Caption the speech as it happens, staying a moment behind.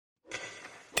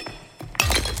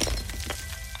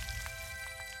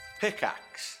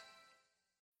Pickaxe.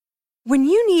 When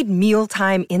you need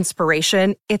mealtime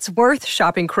inspiration, it's worth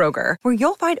shopping Kroger, where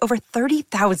you'll find over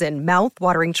 30,000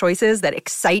 mouth-watering choices that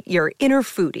excite your inner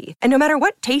foodie. And no matter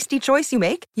what tasty choice you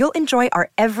make, you'll enjoy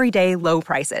our everyday low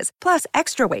prices, plus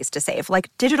extra ways to save, like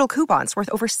digital coupons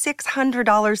worth over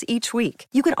 $600 each week.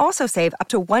 You can also save up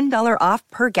to $1 off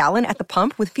per gallon at the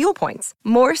pump with fuel points.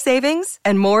 More savings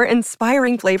and more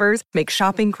inspiring flavors make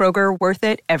shopping Kroger worth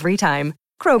it every time.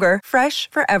 Kroger, fresh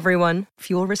for everyone.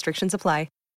 Fuel restrictions apply.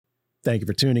 Thank you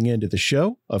for tuning in to the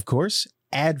show. Of course,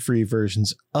 ad-free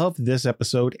versions of this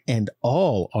episode and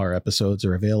all our episodes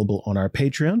are available on our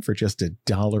Patreon for just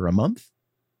 $1 a month.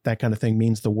 That kind of thing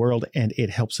means the world, and it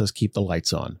helps us keep the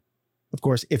lights on. Of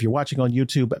course, if you're watching on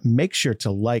YouTube, make sure to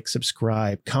like,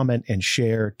 subscribe, comment, and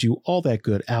share. Do all that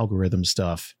good algorithm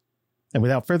stuff. And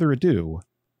without further ado,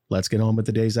 let's get on with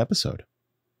today's episode.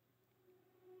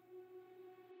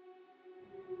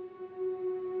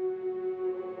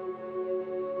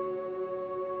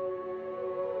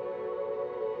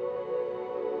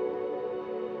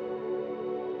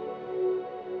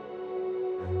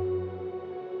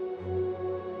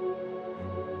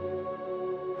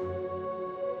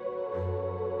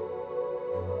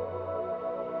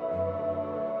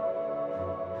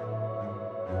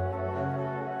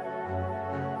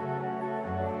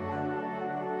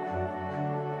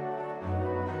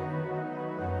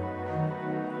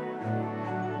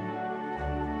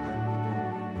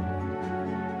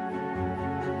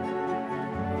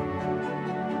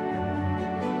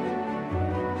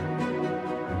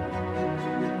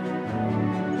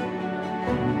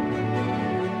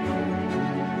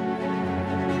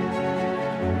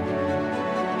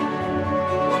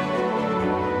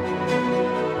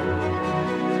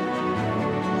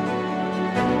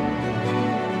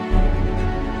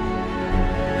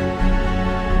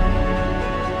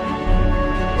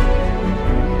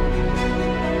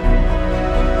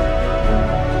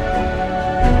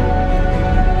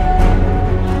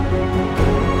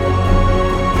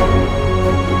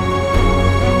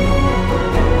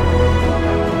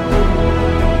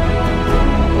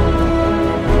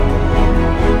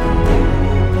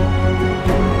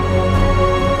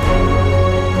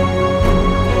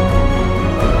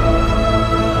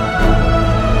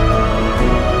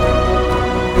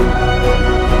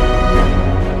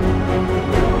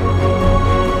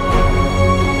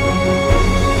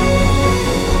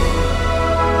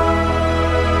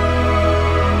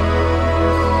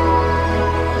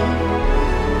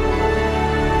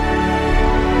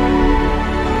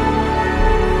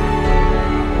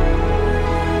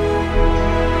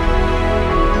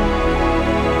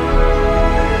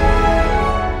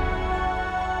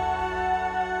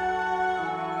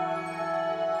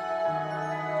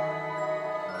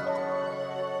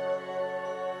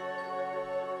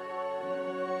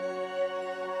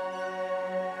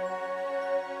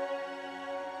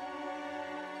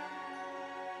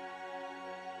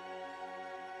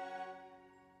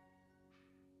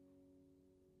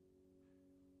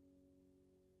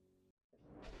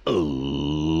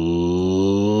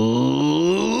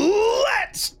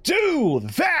 Let's do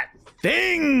that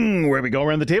thing where we go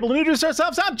around the table and introduce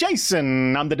ourselves. I'm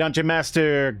Jason. I'm the Dungeon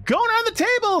Master. Going around the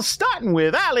table, starting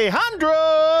with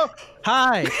Alejandro.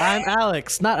 Hi, I'm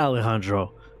Alex, not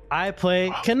Alejandro. I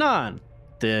play Kanan,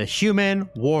 the human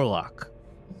warlock.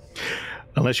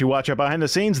 Unless you watch our behind the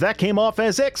scenes, that came off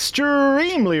as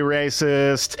extremely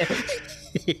racist.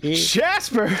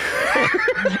 Jasper.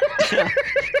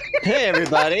 Hey,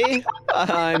 everybody.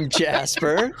 I'm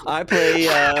Jasper. I play,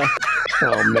 oh,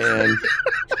 man.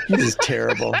 This is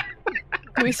terrible.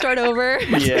 Can we start over?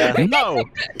 Yeah. No.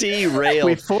 Derailed.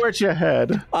 We forge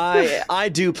ahead.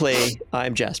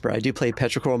 I'm Jasper. I do play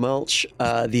Petrichor Mulch,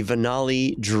 the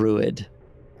Vanali Druid.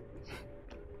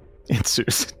 It's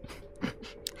Susan.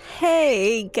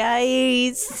 Hey,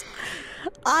 guys.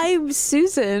 I'm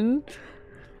Susan.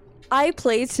 I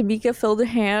played Tamika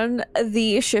Fildahan,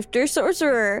 the Shifter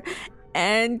Sorcerer,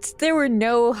 and there were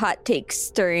no hot takes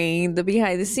during the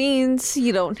behind the scenes.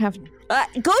 You don't have to...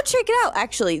 go check it out,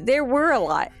 actually. There were a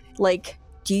lot. Like,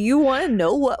 do you want to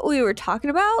know what we were talking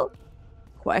about?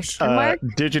 Question mark?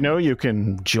 Did you know you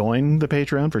can join the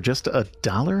Patreon for just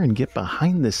 $1 and get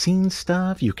behind the scenes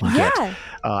stuff? You can get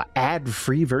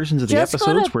ad-free versions of the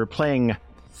episodes. We're playing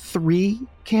 3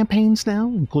 campaigns now,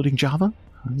 including Java.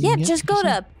 Yeah, just go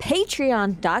to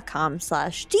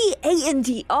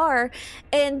patreon.com/DANDR,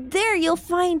 and there you'll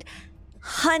find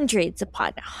hundreds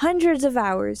upon hundreds of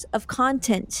hours of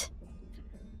content,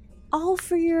 all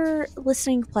for your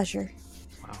listening pleasure.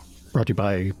 Wow. Brought to you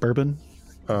by Bourbon.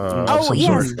 of some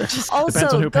yes. sort. Also,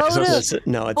 Depends on who go pays us. to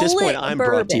No, at this point, Bullet I'm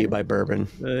brought to you Bourbon. by bourbon.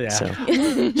 Yeah.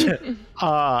 So.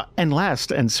 And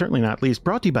last, and certainly not least,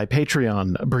 brought to you by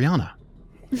Patreon, Brianna.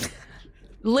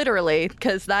 Literally,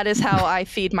 because that is how I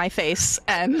feed my face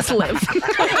and live.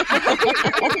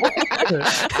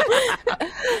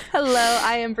 Hello,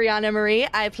 I am Brianna Marie.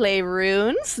 I play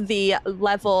Runes, the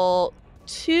level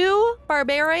 2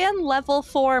 barbarian, level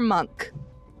 4 monk.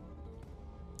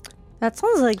 That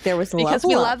sounds like there was a Because level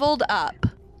we up. leveled up.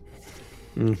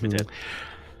 Mhm. We did.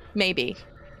 Maybe.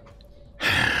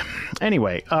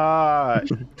 Anyway,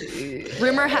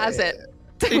 Rumor has it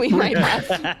that we might have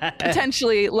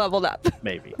potentially leveled up.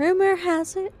 Maybe. Rumor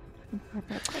has it.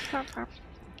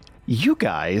 you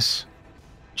guys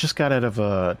just got out of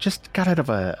a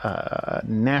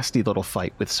nasty little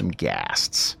fight with some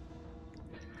ghasts.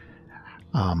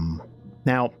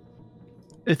 Now,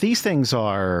 these things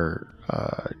are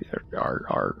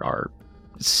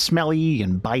smelly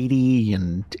and bitey,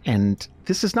 and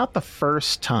this is not the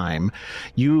first time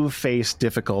you've faced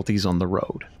difficulties on the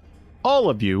road. All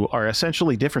of you are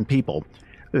essentially different people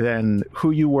than who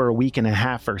you were a week and a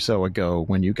half or so ago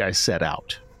when you guys set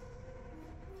out.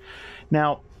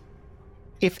 Now,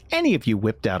 if any of you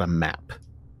whipped out a map,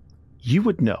 you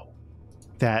would know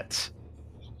that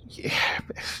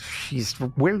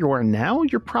where you are now,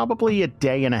 you're probably a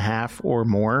day and a half or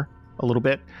more, a little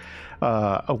bit,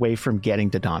 away from getting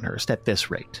to Donhurst at this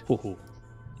rate. Ooh.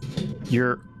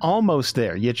 You're almost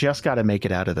there. You just got to make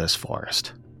it out of this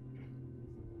forest.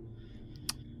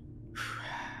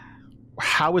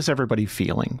 How is everybody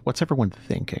feeling? What's everyone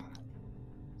thinking?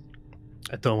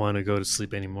 I don't want to go to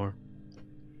sleep anymore.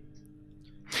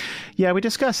 Yeah, we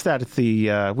discussed that at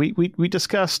the we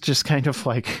discussed just kind of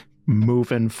like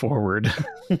moving forward.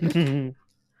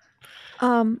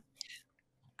 I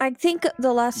think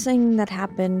the last thing that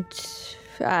happened,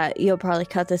 you'll probably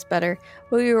cut this better.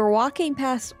 We were walking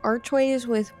past archways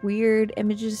with weird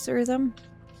images through them.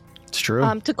 It's true.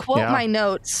 To quote Yeah. my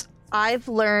notes,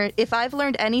 if I've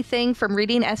learned anything from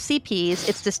reading SCPs,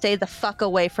 it's to stay the fuck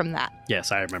away from that.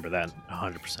 Yes, I remember that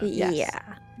 100%. Yes. Yeah.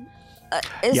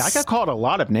 Yeah, I got called a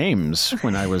lot of names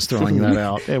when I was throwing that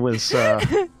out. It was,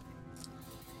 I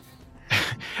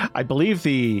believe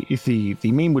the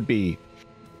meme would be,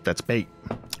 "That's bait,"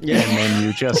 Yeah. and then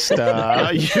you just you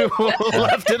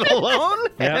left it alone.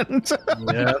 Yep. And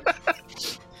Yeah.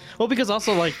 Well, because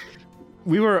also like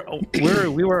we were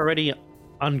already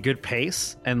on good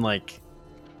pace, and like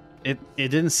it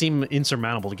didn't seem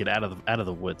insurmountable to get out of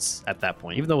the woods at that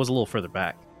point, even though it was a little further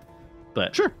back.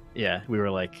 But Sure. yeah, we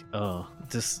were like, oh,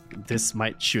 this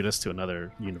might shoot us to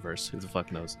another universe. Who the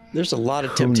fuck knows? There's a lot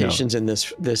of Who temptations in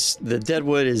this. The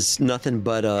Deadwood is nothing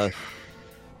but a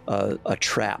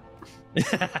trap.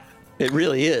 It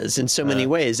really is in so many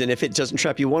ways. And if it doesn't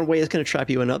trap you one way, it's going to trap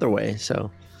you another way.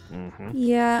 So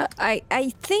Yeah,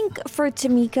 I think for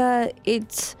Tamika,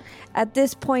 it's at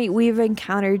this point we've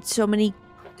encountered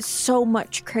so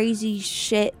much crazy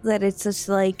shit that it's just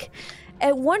like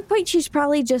at one point she's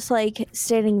probably just like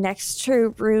standing next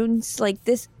to Runes, like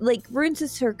this, like Runes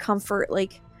is her comfort.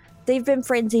 Like they've been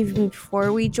friends even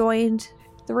before we joined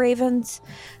the Ravens,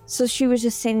 so she was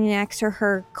just standing next to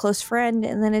her close friend,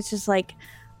 and then it's just like,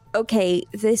 okay,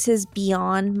 this is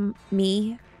beyond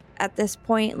me at this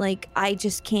point. Like I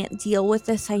just can't deal with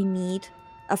this. I need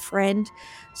a friend.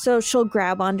 So she'll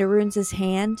grab onto Runes'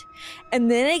 hand,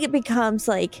 and then it becomes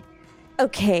like,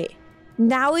 okay,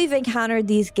 now we've encountered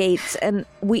these gates, and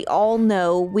we all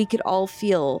know, we could all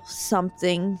feel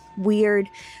something weird.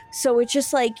 So it's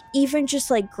just like, even just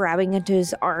like grabbing into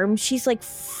his arm, she's like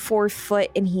 4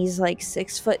 foot and he's like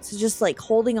 6 foot. So just like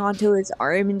holding onto his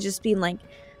arm and just being like,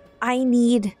 I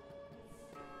need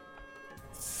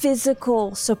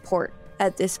physical support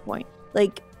at this point.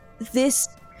 Like these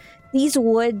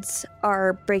woods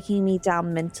are breaking me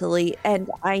down mentally, and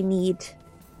I need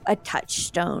a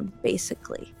touchstone,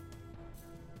 basically.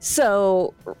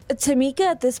 So Tamika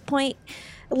at this point,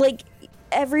 like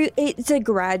it's a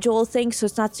gradual thing, so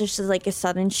it's not just like a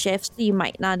sudden shift, so you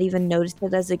might not even notice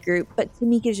it as a group, but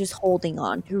Tamika's just holding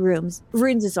on to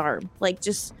Runes' arm, like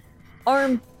just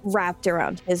arm wrapped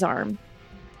around his arm.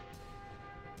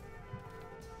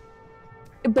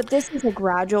 But this is a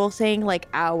gradual thing, like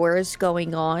hours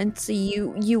going on, so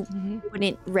you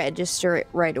wouldn't register it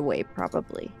right away,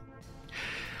 probably.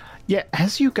 yeah,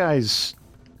 as you guys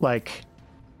like,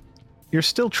 you're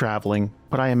still traveling,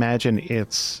 but I imagine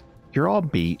you're all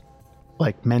beat,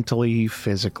 like mentally,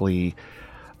 physically.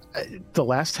 The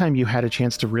last time you had a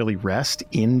chance to really rest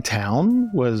in town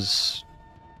was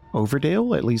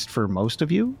Overdale, at least for most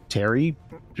of you. Terry,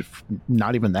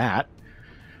 not even that.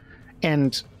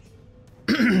 And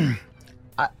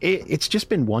it's just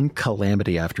been one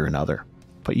calamity after another,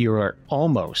 but you are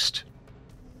almost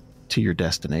to your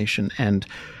destination. And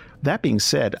that being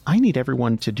said, I need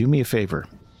everyone to do me a favor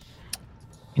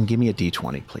and give me a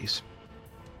D20, please.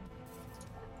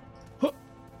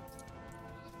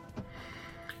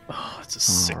 Oh, it's a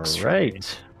 6. All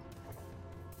right.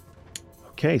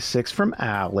 Okay, 6 from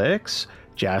Alex,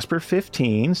 Jasper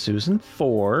 15, Susan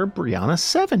 4, Brianna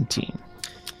 17.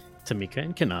 Tamika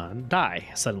and Kanan die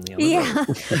suddenly on the Yeah.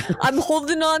 road. I'm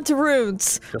holding on to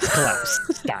runes. Just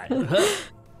collapse.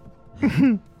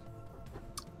 Die.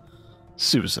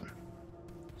 Susan,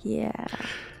 Yeah.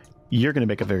 you're going to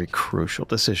make a very crucial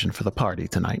decision for the party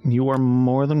tonight, and you are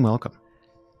more than welcome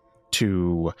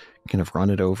to kind of run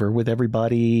it over with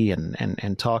everybody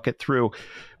and talk it through.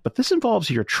 But this involves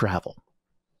your travel.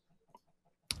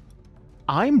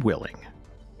 I'm willing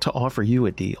to offer you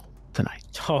a deal tonight.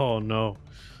 Oh, no.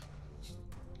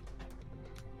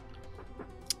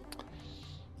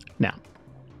 Now,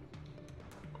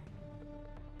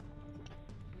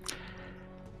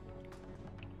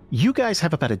 you guys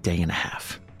have about a day and a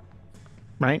half,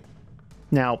 right?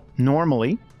 Now,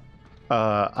 normally,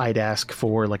 I'd ask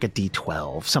for like a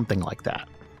D12, something like that.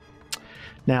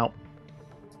 Now,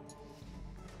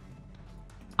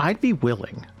 I'd be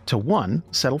willing to, one,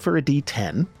 settle for a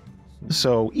D10.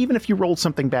 So even if you rolled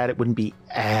something bad, it wouldn't be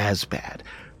as bad.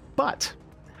 But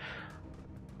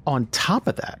on top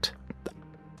of that,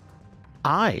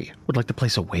 I would like to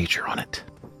place a wager on it.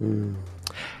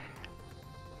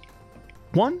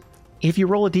 One, if you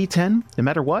roll a D10, no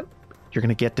matter what, you're going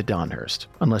to get to Donhurst,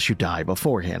 unless you die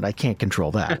beforehand. I can't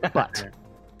control that. But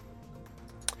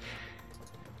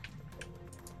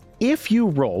if you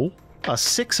roll a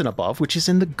 6 and above, which is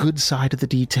in the good side of the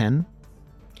D10,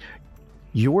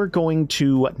 you're going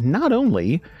to not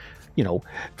only,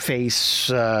 face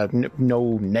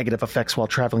no negative effects while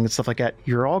traveling and stuff like that,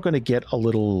 you're all going to get a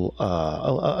little,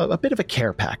 a bit of a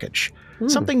care package.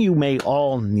 Something you may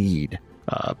all need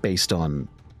based on,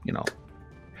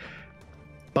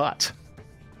 But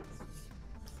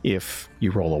if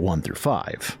you roll a 1 through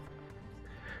 5,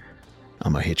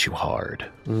 I'm going to hit you hard.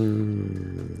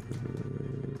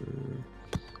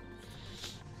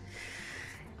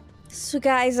 So,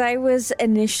 guys, I was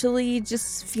initially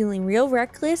just feeling real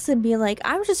reckless and being like,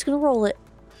 I'm just going to roll it.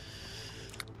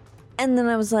 And then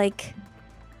I was like,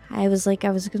 I was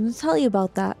going to tell you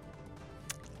about that.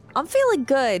 I'm feeling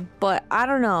good, but I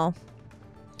don't know.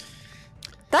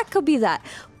 That could be that.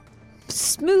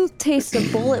 Smooth taste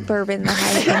of bullet bourbon that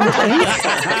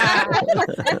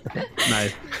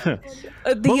Nice.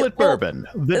 the Bullet bourbon,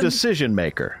 the decision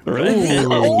maker.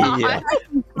 Yeah.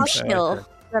 cocktail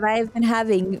that I've been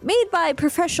having, made by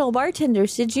professional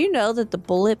bartenders. Did you know that the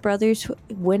Bullet Brothers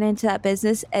went into that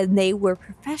business and they were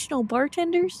professional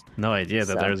bartenders? No idea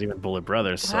that So- there was even Bullet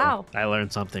Brothers. So Wow. I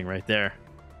learned something right there.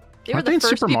 They were Aren't they the in first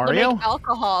Super people Mario? to make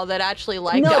alcohol that actually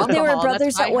liked No, alcohol. they were That's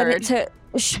brothers what that I went heard. into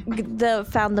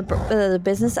found the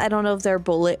business. I don't know if they're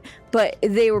Bullet, but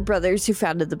they were brothers who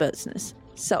founded the business.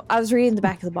 So I was reading the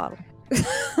back of the bottle. Good.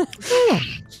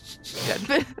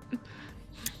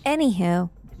 Anywho,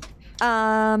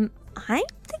 I'm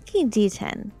thinking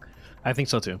D10. I think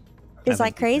so too. Is I that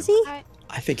think crazy?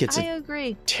 I think it's I a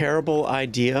agree. terrible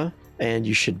idea, and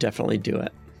you should definitely do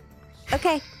it.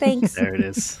 Okay, thanks. There it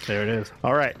is. There it is.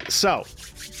 All right, so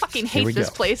Fucking Here we hate this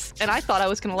go. place, and I thought I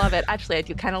was gonna love it. Actually, I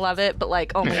do kind of love it, but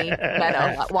like only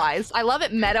meta wise. I love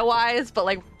it meta wise, but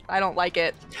like I don't like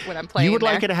it when I'm playing. you would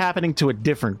like there. it happening to a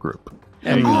different group.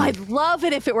 Oh, I'd love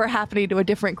it if it were happening to a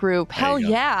different group. Hell you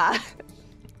go. yeah!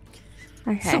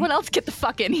 Okay. Someone else get the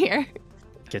fuck in here.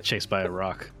 Get chased by a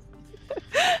rock.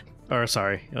 Or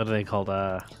sorry, what are they called?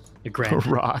 A grand.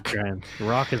 Rock. Grand.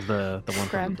 Rock is the one from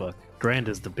Grand. the book. Grand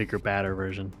is the bigger, badder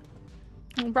version.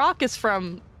 Rock is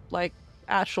from like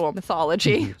actual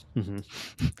mythology. Mm-hmm.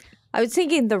 I was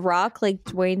thinking The Rock, like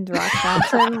Dwayne The Rock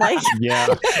Johnson, like Yeah.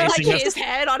 Like his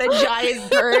head on a giant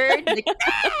bird. Like,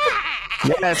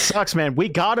 Yeah, that sucks, man. We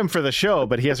got him for the show,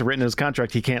 but he hasn't written in his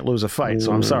contract he can't lose a fight,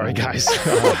 so I'm sorry, guys.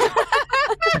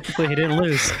 Technically, he didn't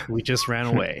lose. We just ran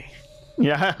away.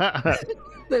 Yeah.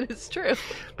 that is true.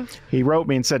 He wrote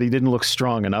me and said he didn't look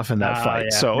strong enough in that fight,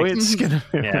 yeah. so it's gonna...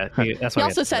 Yeah, that's He why.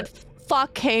 also said,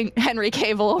 "Fuck Henry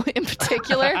Cavill" in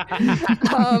particular.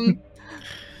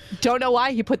 Don't know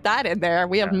why he put that in there.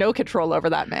 We have no control over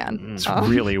that man. It's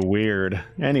really weird.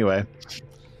 Anyway,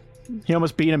 he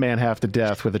almost beat a man half to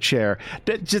death with a chair.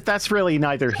 That's really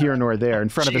neither here nor there. In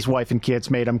front of his wife and kids,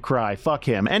 made him cry. Fuck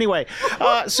him. Anyway,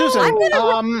 Susan.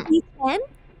 D10?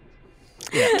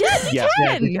 Yes.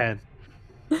 D10.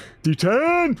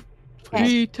 D10.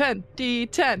 D10.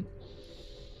 D10.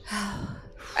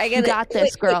 I You got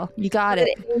this, girl. You got it.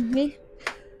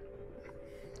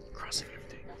 Crossing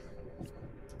everything.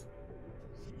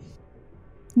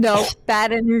 No,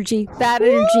 bad energy. Bad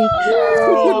energy.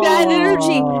 Bad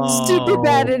energy. Super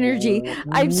bad energy.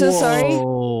 I'm so sorry.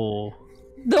 Whoa.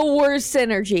 The worst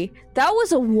energy. That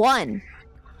was a 1.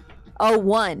 A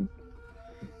 1.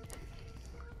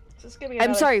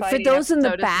 I'm sorry. For those in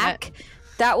the back,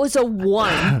 that was a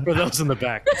 1. For those in the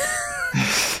back.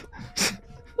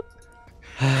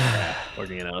 We're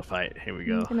getting out of fight. Here we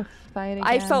go. Gonna fight again.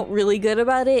 I felt really good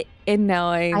about it, and now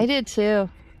I did too.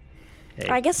 Hey.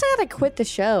 I guess I gotta quit the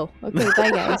show. Okay, bye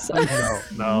guys.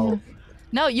 No.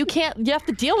 No, you can't. You have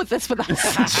to deal with this with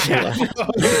us. You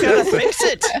gotta fix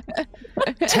it.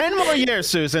 10 more years,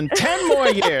 Susan. 10 more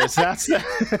years. That's the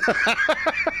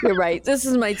You're right. This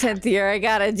is my 10th year. I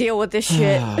gotta deal with this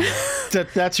shit.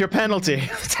 that's your penalty.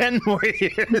 10 more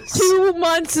years. 2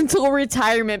 months until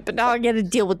retirement, but now I gotta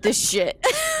deal with this shit.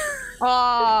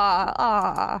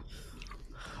 Ah.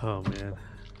 Oh man.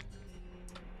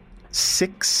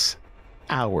 6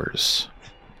 hours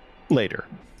later,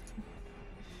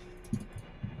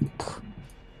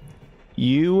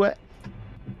 you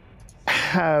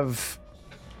have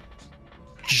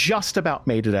just about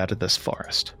made it out of this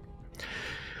forest.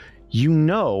 You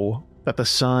know that the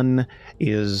sun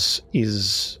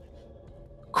is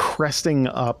cresting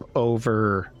up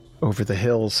over the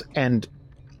hills, and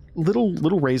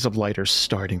little rays of light are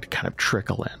starting to kind of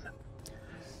trickle in.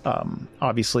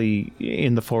 Obviously,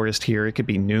 in the forest here, it could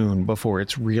be noon before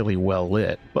it's really well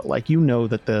lit, but like, you know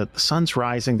that the sun's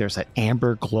rising, there's that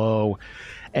amber glow,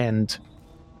 and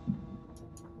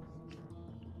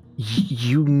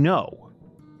you know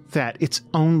that it's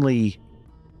only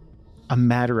a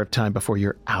matter of time before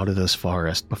you're out of this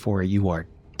forest, before you are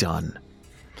done.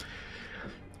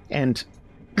 And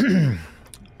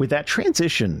with that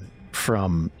transition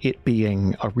from it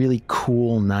being a really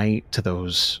cool night to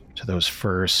those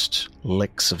first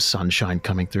licks of sunshine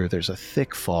coming through, there's a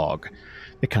thick fog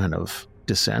that kind of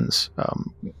descends.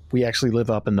 We actually live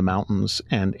up in the mountains,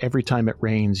 and every time it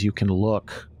rains, you can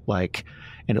look like,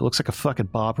 and it looks like a fucking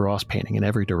Bob Ross painting in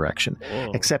every direction,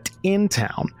 except in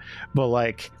town. But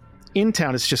like, in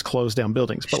town, it's just closed down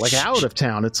buildings. But like, out of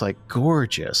town, it's like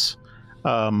gorgeous.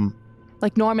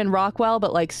 Like Norman Rockwell,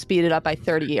 but like speeded up by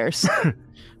 30 years.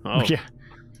 Oh. Yeah.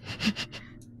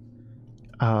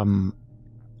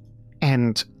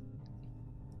 And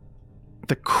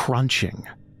the crunching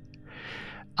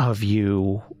of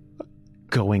you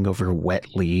going over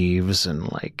wet leaves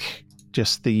and like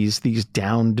just these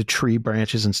downed tree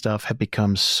branches and stuff have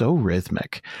become so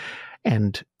rhythmic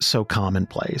and so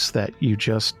commonplace that you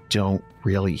just don't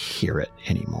really hear it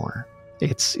anymore.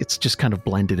 It's just kind of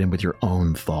blended in with your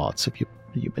own thoughts if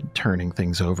you've been turning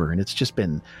things over, and it's just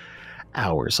been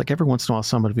hours. Like, every once in a while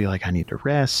someone would be like, I need to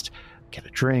rest, get a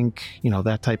drink,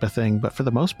 that type of thing. But for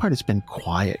the most part, it's been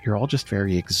quiet. You're all just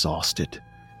very exhausted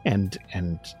and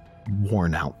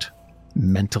worn out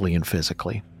mentally and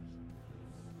physically.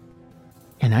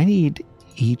 And I need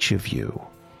each of you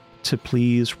to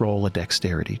please roll a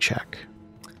dexterity check.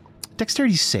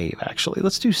 Dexterity save, actually.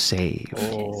 Let's do save.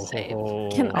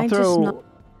 Can I I'll just throw. not?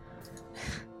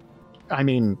 I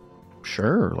mean,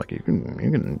 sure. Like, you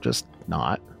can just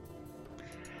not.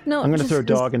 No, I'm going to just- throw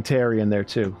Dog and Terry in there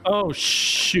too. Oh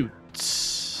shoot.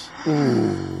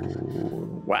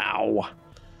 Ooh, wow.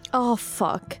 Oh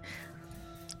fuck!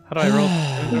 How do I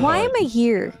roll? Why am I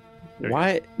here?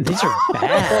 Why? These are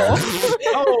bad.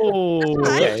 Oh,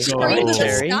 I Okay, scream go on, to the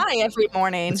Terry. sky every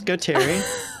morning. Let's go, Terry.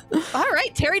 All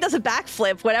right, Terry does a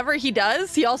backflip. Whatever he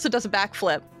does, he also does a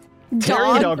backflip. Terry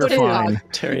and Dog are too. fine.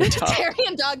 Terry and Dog. Terry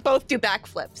and Dog both do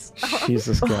backflips.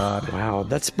 Jesus God. Wow,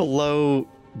 that's below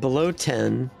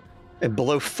 10 and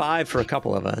below 5 for a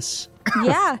couple of us.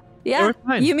 Yeah, yeah. We're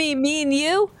fine. You mean me and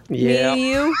you? Me Yeah. and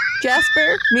you,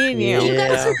 Jasper. Me and you. You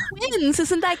guys Yeah. are twins.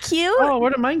 Isn't that cute? Oh,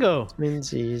 where did mine go?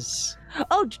 Twinsies.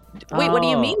 Oh, wait, what do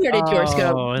you mean? Where did yours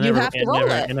go? Oh, You have to roll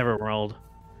It never rolled.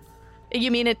 You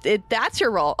mean it? That's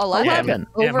your roll. 11 11.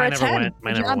 over Yeah, mine a never 10. went.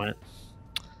 Mine Good never job. went.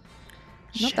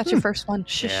 Nope, that's your first one.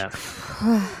 Shush. Yeah.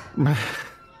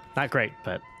 Not great,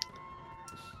 but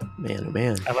Man, oh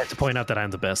man. I'd like to point out that I'm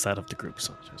the best out of the group.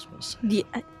 So I just was, Yeah.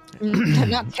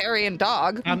 Not Terry and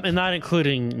Dog. and not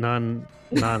including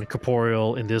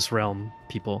non-corporeal in this realm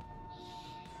people.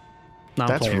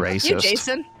 That's Non-players. You, racist.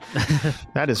 Jason.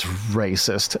 That is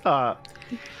racist.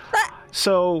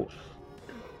 So,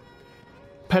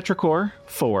 Petrichor,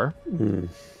 4. Hmm.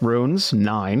 Runes,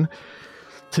 9.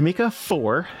 Tamika,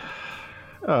 4.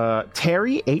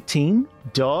 Terry, 18.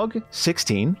 Dog,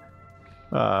 16.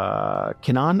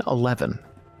 Kenan, 11.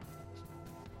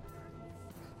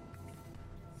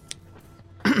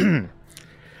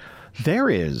 There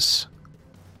is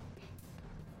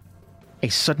a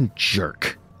sudden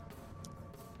jerk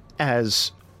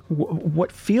as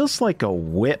what feels like a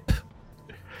whip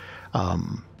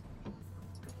kind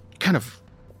of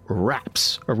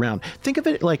wraps around. Think of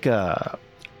it like a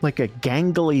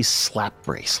gangly slap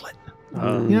bracelet. You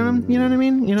know what I mean?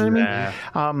 You know what I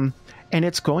mean? And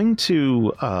it's going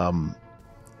to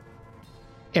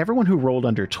everyone who rolled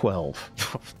under 12.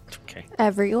 Okay.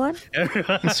 Everyone?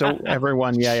 So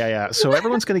everyone, yeah. So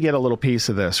everyone's going to get a little piece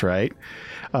of this, right?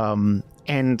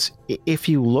 And if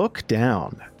you look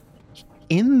down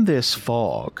in this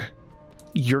fog,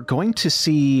 you're going to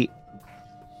see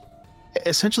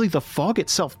essentially the fog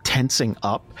itself tensing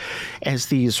up as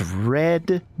these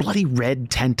bloody red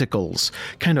tentacles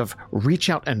kind of reach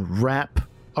out and wrap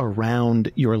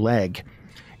around your leg.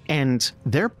 And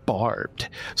they're barbed.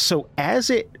 So as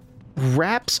it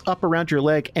wraps up around your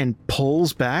leg and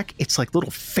pulls back, it's like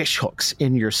little fish hooks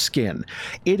in your skin.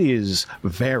 It is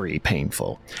very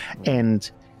painful. And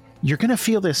you're going to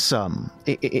feel this,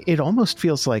 it almost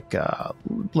feels like a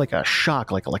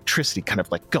shock, like electricity kind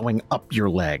of like going up your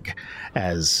leg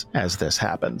as this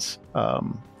happens.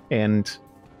 And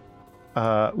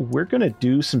we're going to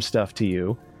do some stuff to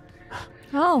you.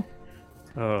 Oh.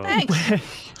 Thanks.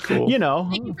 Cool. You know,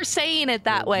 Thank you for saying it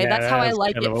that way. Yeah, That's how I that's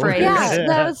like kind it of a phrased. Yeah,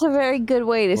 that was a very good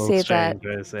way to say that.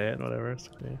 Way to say it, whatever.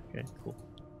 Okay, cool.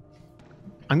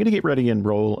 I'm going to get ready and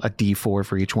roll a d4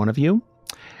 for each one of you.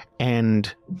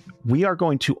 And we are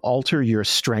going to alter your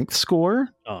strength score.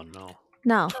 Oh, no.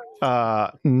 No,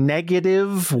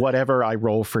 Negative whatever I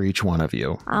roll for each one of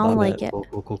you. I don't Love like it.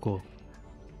 it. Cool.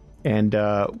 And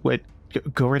go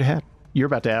right ahead. You're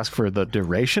about to ask for the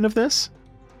duration of this?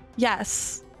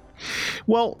 Yes.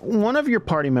 Well, one of your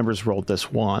party members rolled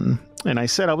this one, and I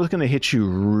said I was going to hit you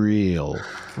real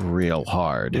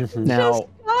hard. Mhm. Now,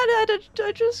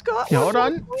 I just got hold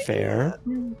on. Fair.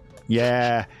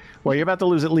 Yeah. Well, you're about to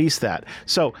lose at least that.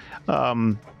 So,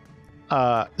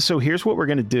 so here's what we're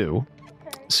going to do,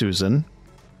 Susan.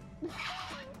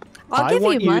 I'll I give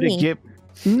want you money. to give.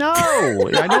 No,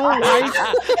 I don't.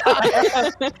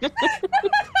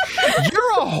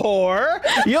 You're a whore.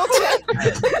 You'll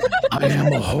I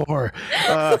am a whore.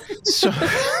 So,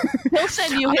 He'll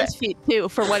send you his feet too,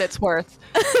 for what it's worth.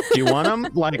 do you want them?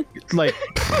 Like,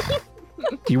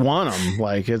 do you want them?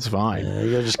 Like, it's fine.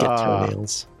 You'll just get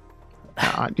toenails.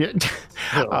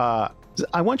 I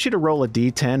want you to roll a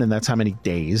d10, and that's how many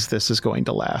days this is going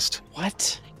to last.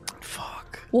 What?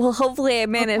 Well, hopefully I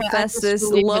manifest just this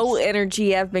believe low it's-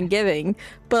 energy I've been giving,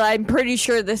 but I'm pretty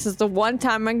sure this is the one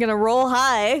time I'm gonna roll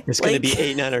high. It's going to be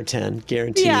 8, 9, or 10,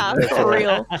 guaranteed. Yeah, for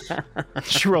real.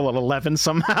 You roll an 11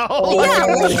 somehow. Yeah,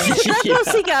 that's what I was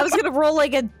thinking. I was gonna roll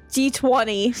like a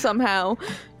d20 somehow.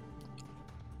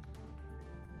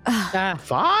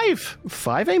 5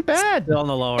 ain't bad. Still on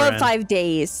the lower Or end. 5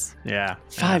 days. Yeah.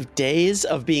 5 days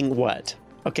of being what?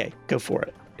 Okay, go for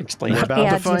it. Explain We're it. about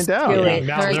Yeah, to just find out. do Yeah. it.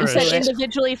 Yeah. You said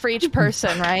individually for each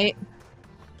person, right?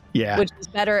 Yeah. Which is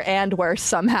better and worse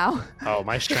somehow. Oh,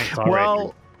 my strength's already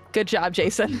Well, Good job,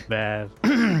 Jason. bad.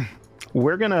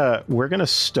 we're gonna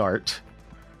start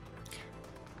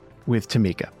with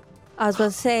Tamika. I was about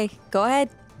to say, go ahead.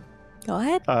 Go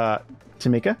ahead.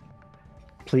 Tamika,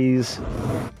 please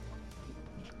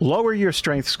lower your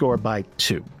strength score by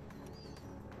 2.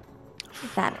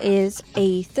 That is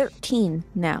a 13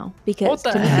 now because What the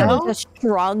Tamika hell? is a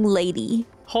strong lady.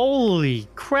 Holy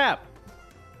crap.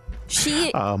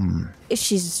 She's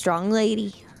a strong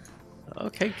lady.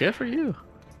 Okay, good for you.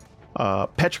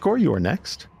 Petrichor, you're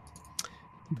next.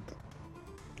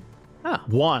 Ah.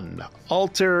 1.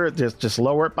 Alter, just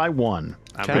lower it by 1.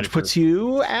 I'm ready Which for puts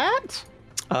you at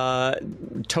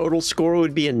Total score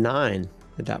would be a 9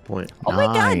 at that point. Oh my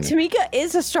god, 9. Tamika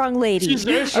is a strong lady. She's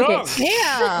very strong.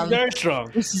 Damn. Very strong.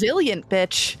 Resilient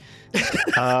bitch.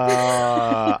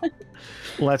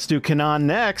 Let's do Kanan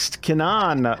next.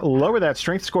 Kanan, lower that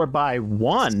strength score by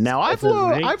 1. Now I've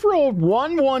rolled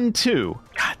 1, 1, 2.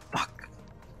 God, fuck.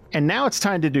 And now it's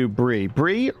time to do Bree.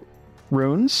 Bree,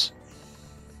 Runes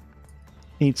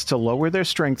needs to lower their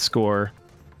strength score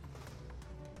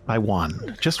by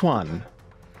 1. Just 1.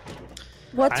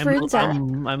 What's Rune's at?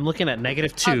 I'm looking at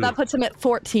 -2. That puts him at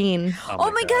 14.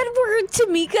 Oh my god, we're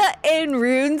Tamika and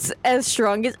Runes as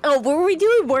strong as. Oh, were we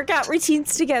doing workout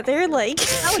routines together? Like,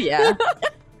 Oh yeah.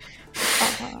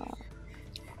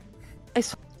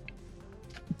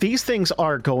 These things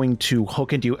are going to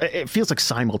hook into you. It feels like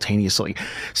simultaneously.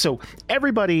 So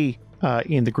everybody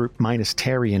in the group, minus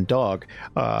Terry and Dog,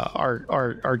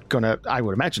 are gonna, I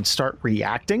would imagine, start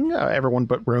reacting. Everyone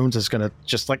but Runes is gonna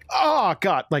just like, oh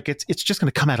god, like it's just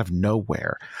gonna come out of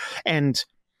nowhere. And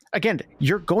again,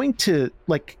 you're going to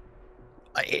like,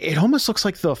 it almost looks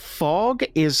like the fog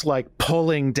is like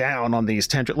pulling down on these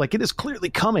tendrils. Like it is clearly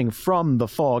coming from the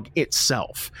fog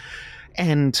itself.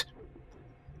 And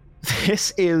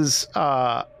this is,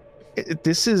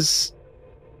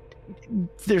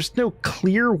 there's no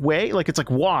clear way. Like, it's like,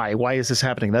 why is this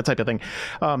happening? That type of thing.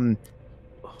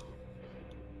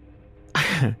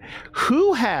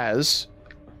 Who has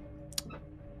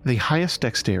the highest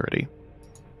dexterity?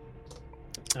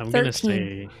 I'm going to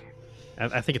 13. say,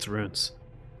 I think it's runes.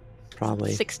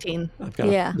 Probably. 16. I've got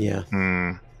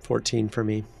Yeah. 14 for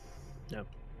me.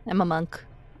 I'm a monk.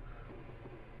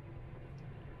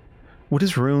 What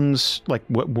is runes like?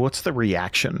 What's the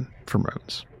reaction from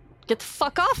runes? Get the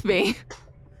fuck off me.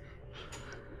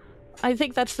 I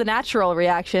think that's the natural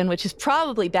reaction, which is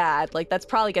probably bad. Like, that's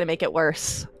probably going to make it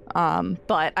worse.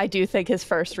 But I do think his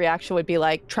first reaction would be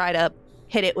like try to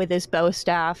hit it with his bow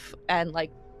staff and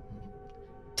like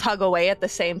tug away at the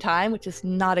same time, which is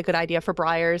not a good idea for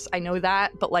Briars. I know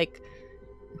that, but like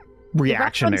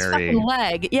Reactionary. fucking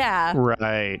leg, yeah.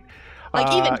 Right.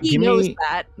 Like even he knows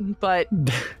that, but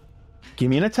Give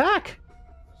me an attack.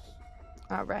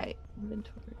 all right.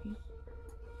 Inventory.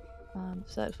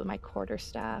 So that's with my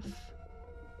quarterstaff.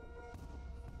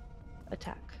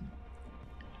 Attack.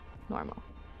 Normal.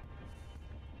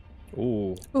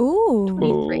 Ooh. Ooh.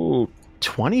 23. Ooh,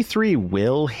 23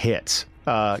 will hit.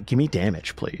 Give me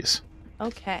damage, please.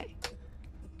 Okay.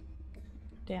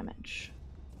 Damage.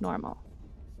 Normal.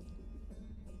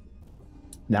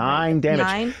 9 damage.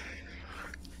 9.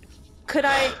 Could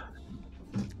I...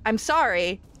 I'm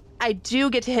sorry. I do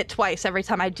get to hit twice every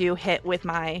time I do hit with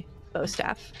my bow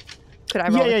staff. Could I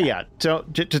roll? Yeah.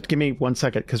 Don't just give me 1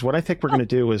 second, because what I think we're going to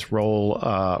do is roll.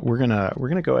 We're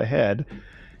gonna go ahead,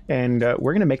 and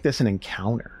we're gonna make this an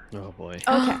encounter. Oh boy.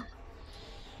 Okay.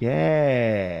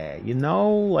 Yeah,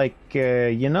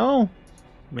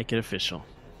 Make it official.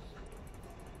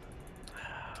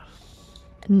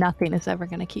 Nothing is ever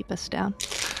going to keep us down.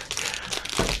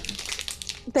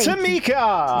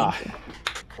 Tamika.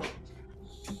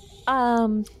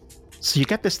 So So you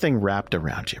got this thing wrapped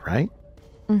around you, right?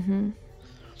 Mm-hmm.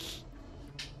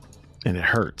 And it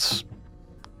hurts.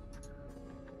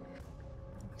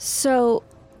 So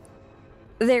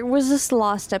there was this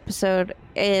lost episode,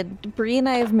 and Bree and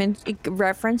I have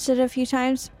referenced it a few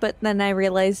times, but then I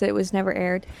realized it was never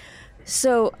aired.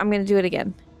 So I'm going to do it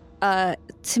again.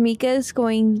 Tamika is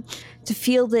going to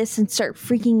feel this and start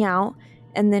freaking out,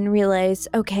 and then realize,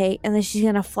 okay, and then she's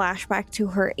going to flash back to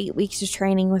her 8 weeks of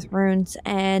training with runes,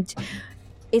 and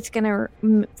it's going to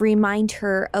remind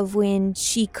her of when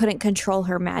she couldn't control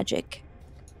her magic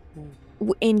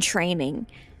in training.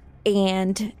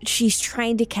 And she's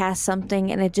trying to cast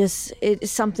something, and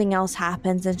something else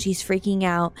happens, and she's freaking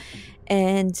out,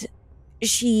 and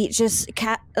she just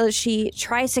she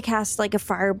tries to cast like a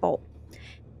firebolt,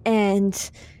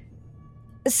 and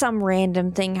some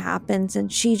random thing happens,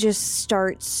 and she just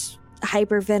starts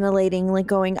hyperventilating, like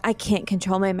going, I can't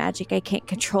control my magic, I can't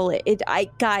control it.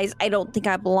 Guys, I don't think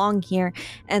I belong here.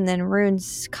 And then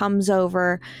Runes comes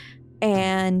over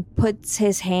and puts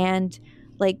his hand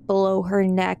like below her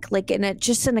neck, like in a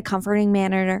comforting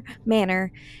manner,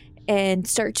 and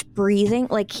starts breathing.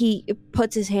 Like he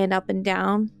puts his hand up and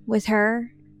down with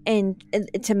her and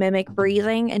to mimic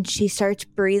breathing, and she starts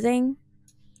breathing.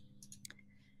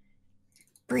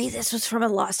 Breathe. This was from a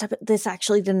lost episode. This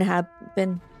actually didn't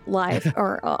happen live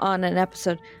or on an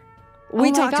episode.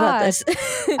 We talked about this.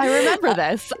 I remember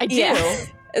this. I do. Yeah.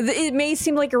 It may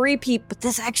seem like a repeat, but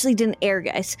this actually didn't air,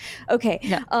 guys. Okay.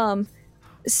 Yeah.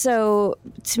 So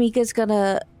Tamika's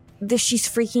she's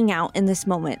freaking out in this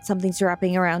moment. Something's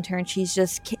wrapping around her, and she's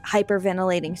just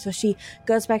hyperventilating. So she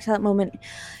goes back to that moment.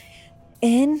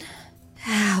 In,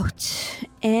 out,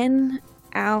 and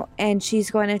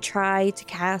she's going to try to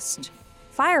cast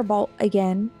Firebolt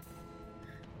again,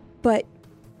 but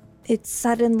it's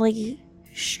suddenly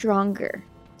stronger.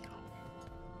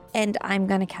 And I'm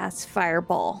going to cast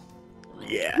Fireball.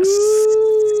 Yes.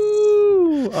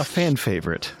 Ooh, a fan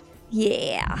favorite.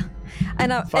 Yeah.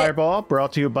 And Fireball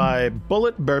brought to you by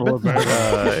Bullet Bourbon.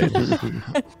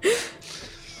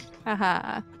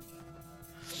 Haha.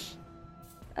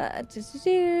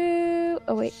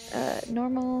 Oh wait,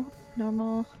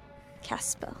 normal cast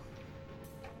spell.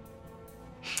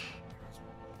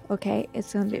 Okay,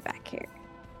 it's gonna be back here.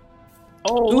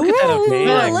 Oh, look at that! Ooh,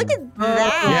 Okay. look at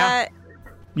that!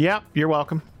 Yep, you're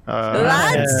welcome.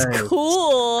 That's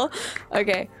cool.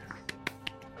 Okay.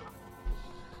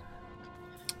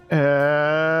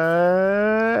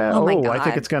 Oh my I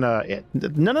think God. it's gonna.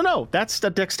 No. That's a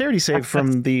dexterity save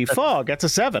from the fog. That's a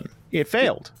 7. It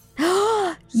failed.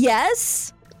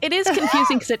 Yes. It is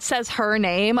confusing because it says her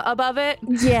name above it.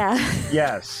 Yeah.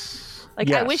 Yes.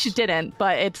 Like, I wish it didn't,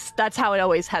 but that's how it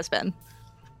always has been.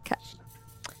 Okay.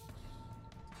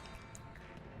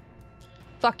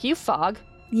 Fuck you, Fog.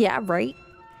 Yeah, right.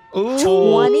 Ooh.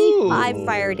 25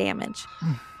 fire damage.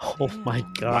 Oh my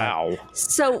god! Wow.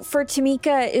 So for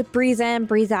Tamika, it breathe in,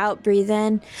 breathe out, breathe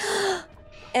in.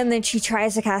 And then she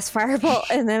tries to cast Fireball,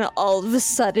 and then all of a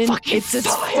sudden, it's this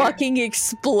fucking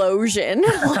explosion.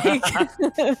 Like,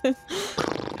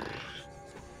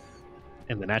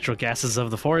 And the natural gases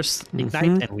of the forest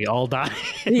ignite, and we all die.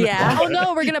 yeah. Oh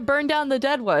no, we're gonna burn down the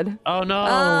deadwood. Oh no!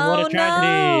 Oh, What a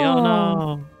tragedy! no.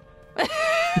 Oh no!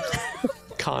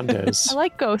 Condos. I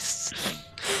like ghosts.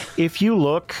 If you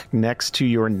look next to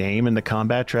your name in the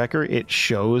combat tracker, it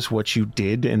shows what you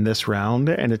did in this round,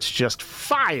 and it's just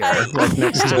fire right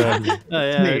next to. Oh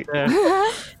yeah, Neat.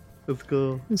 yeah. That's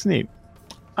cool. It's neat.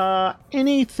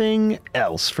 Anything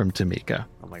else from Tamika?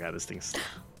 Oh my god, this thing's.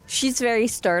 She's very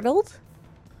startled.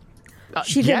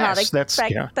 She did not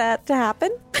expect that to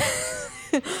happen.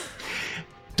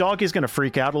 Dog is going to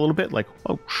freak out a little bit, like,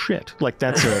 oh shit, like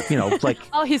that's like.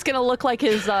 Oh, he's gonna look like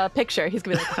his picture. He's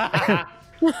gonna be like,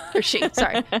 or she.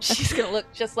 Sorry, she's gonna look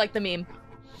just like the meme.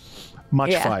 Much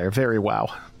Yeah. fire, very wow.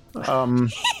 No,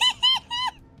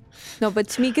 but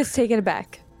Tamika's taken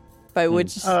aback by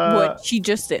what she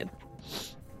just did.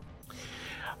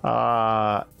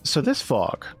 So this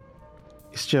fog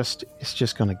is just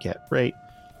gonna get right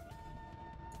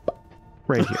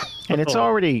here, and it's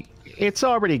already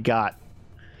got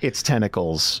its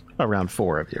tentacles around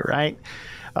 4 of you, right?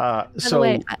 By the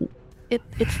way,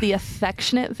 it's the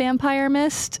affectionate vampire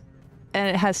mist, and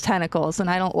it has tentacles, and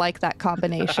I don't like that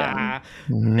combination.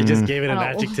 It just gave it an Oh.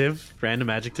 adjective,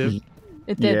 random adjective.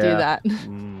 It did do Yeah. that.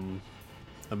 Amazing.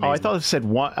 I thought it said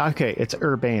one. Okay, it's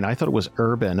urbane. I thought it was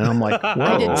urban, and I'm like, whoa.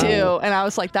 I did too, and I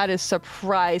was like, that is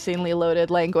surprisingly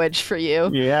loaded language for you.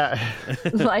 Yeah,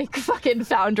 Like, fucking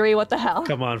Foundry, what the hell?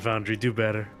 Come on, Foundry, do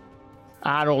better.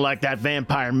 I don't like that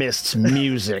vampire mist's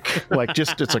music. Like,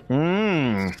 just it's like,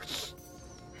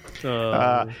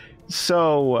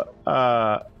 So,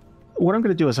 what I'm going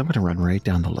to do is I'm going to run right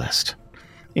down the list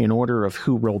in order of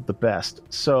who rolled the best.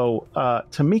 So,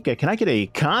 Tamika, can I get a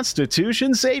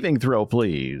Constitution saving throw,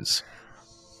 please?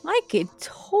 I could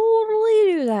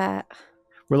totally do that.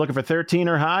 We're looking for 13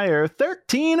 or higher.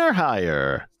 13 or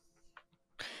higher.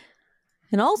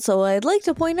 And also, I'd like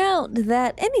to point out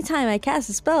that anytime I cast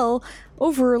a spell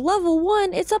over level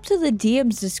 1, it's up to the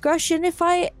DM's discretion if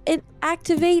I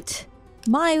activate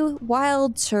my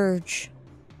Wild Surge.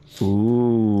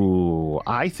 Ooh,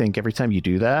 I think every time you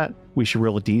do that, we should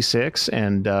roll a d6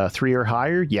 and 3 or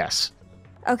higher. Yes.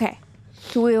 Okay.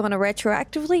 Do we want to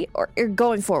retroactively or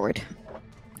going forward?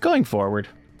 Going forward.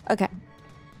 Okay.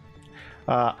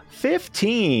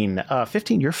 15.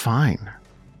 15, you're fine.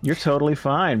 You're totally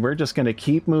fine. We're just going to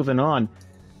keep moving on.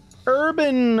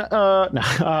 Urbane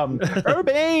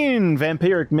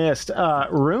vampiric mist.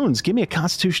 Runes, give me a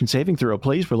Constitution saving throw,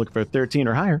 please. We're looking for 13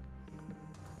 or higher.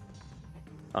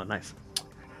 Oh, nice.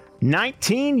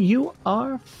 19, you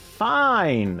are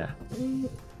fine.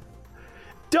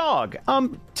 Dog,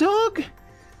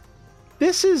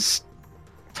 this is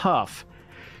tough.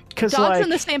 Because Dog's like, in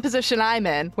the same position I'm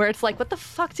in, where it's like, what the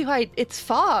fuck do it's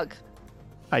fog.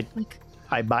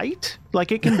 I bite?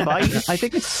 Like it can bite? I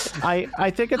think it's going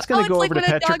to go over to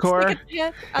Petrichor.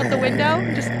 Out the window.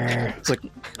 Just It's like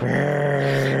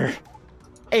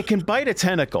it can bite a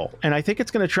tentacle, and I think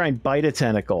it's going to try and bite a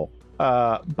tentacle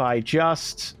by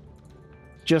just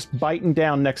biting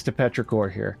down next to Petrichor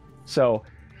here. So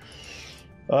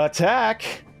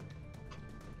attack.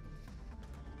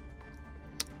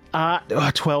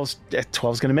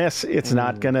 12's gonna miss. It's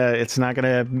not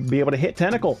gonna be able to hit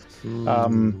tentacle,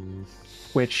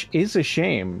 which is a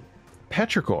shame.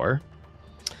 Petrichor,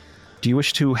 do you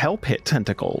wish to help hit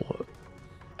tentacle?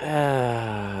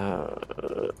 I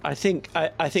think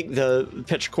the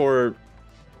Petrichor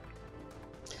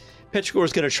is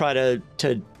going to try to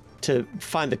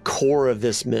find the core of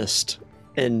this mist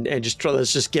and just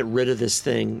let's just get rid of this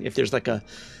thing. If there's like a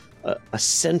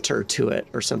center to it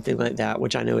or something like that,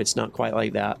 which I know it's not quite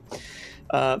like that.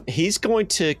 He's going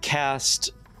to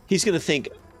think,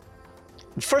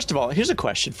 first of all, here's a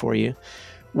question for you.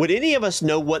 Would any of us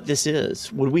know what this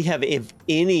is? Would we have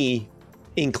any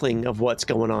inkling of what's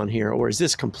going on here, or is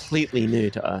this completely new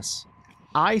to us?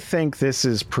 I think this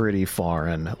is pretty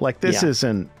foreign. Like this Yeah.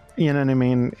 isn't, you know what I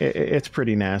mean? It's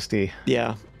pretty nasty.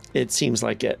 Yeah, it seems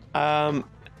like it.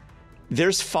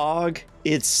 There's fog.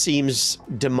 It seems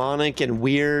demonic and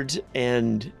weird,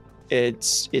 and it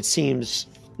seems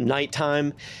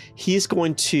nighttime. He's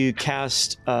going to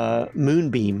cast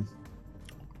Moonbeam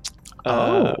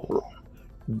Right,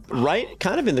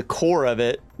 kind of in the core of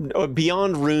it,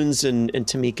 beyond Runes and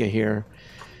Tamika here,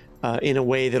 in a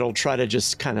way that'll try to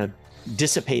just kind of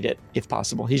dissipate it if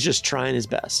possible. He's just trying his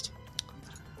best.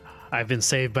 I've been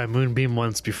saved by Moonbeam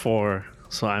once before,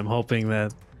 so I'm hoping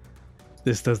that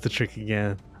this does the trick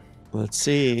again. Let's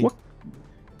see. What?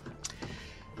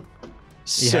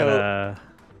 So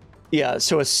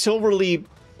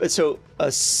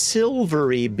a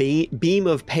silvery beam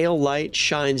of pale light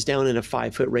shines down in a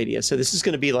 5-foot radius. So this is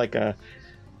going to be like a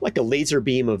laser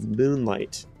beam of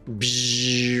moonlight,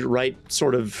 right?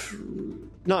 Sort of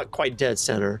not quite dead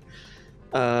center.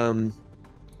 Dim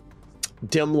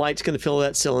light's going to fill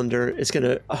that cylinder. It's going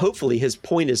to, hopefully his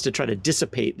point is to try to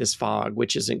dissipate this fog,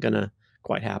 which isn't going to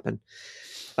quite happen.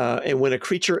 And when a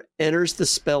creature enters the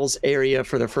spell's area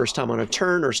for the first time on a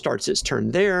turn or starts its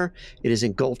turn there, it is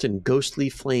engulfed in ghostly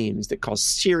flames that cause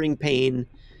searing pain.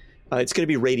 It's going to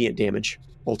be radiant damage,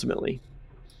 ultimately.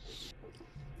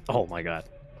 Oh my god.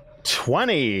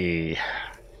 20.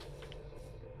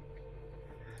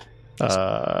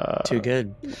 Too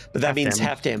good. But that half means damage.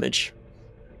 half damage.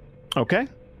 Okay.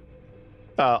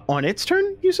 On its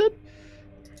turn, you said?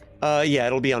 Yeah,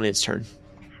 it'll be on its turn.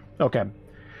 Okay.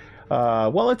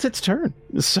 Well, it's its turn,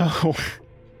 so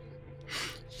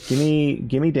give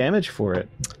me damage for it.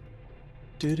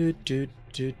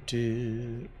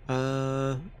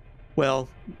 Well,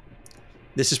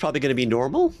 this is probably going to be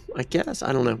normal, I guess.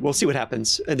 I don't know. We'll see what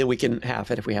happens, and then we can half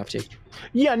it if we have to.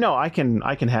 Yeah, no, I can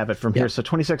have it from here. So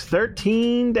 26,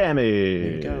 13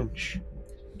 damage. There you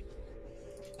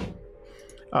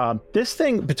go. This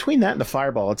thing, between that and the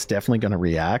fireball, it's definitely going to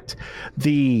react.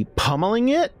 The pummeling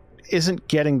it isn't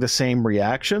getting the same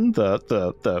reaction,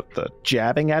 the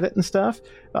jabbing at it and stuff,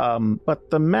 but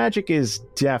the magic is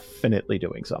definitely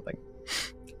doing something.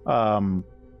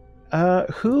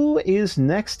 Who is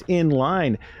next in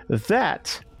line?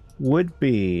 That would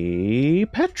be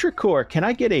Petrichor. Can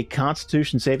I get a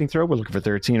Constitution saving throw? We're looking for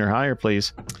 13 or higher,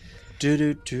 please.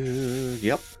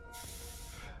 Yep.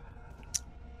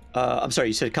 I'm sorry,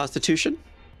 you said Constitution?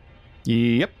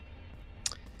 Yep.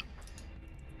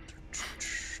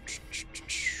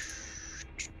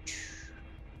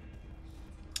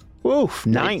 Oof,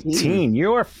 19.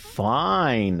 You're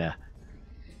fine.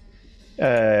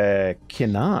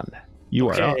 Kenan, you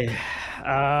are up.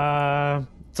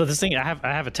 So this thing, I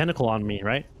have a tentacle on me,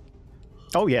 right?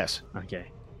 Oh, yes. Okay.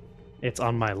 It's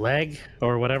on my leg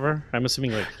or whatever. I'm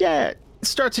assuming like... Yeah, it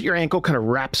starts at your ankle, kind of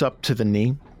wraps up to the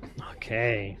knee.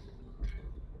 Okay.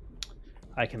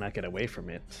 I cannot get away from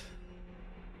it.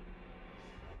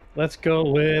 Let's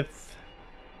go with...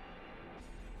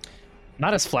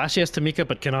 Not as flashy as Tamika,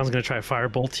 but Kenan's going to try a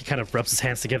firebolt. He kind of rubs his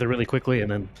hands together really quickly and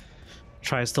then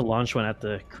tries to launch one at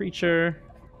the creature.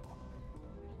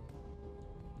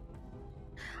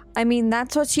 I mean,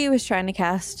 that's what she was trying to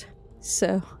cast.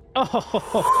 So.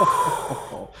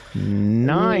 Oh,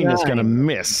 9 is going to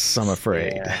miss, I'm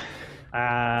afraid. Yeah.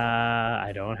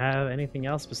 I don't have anything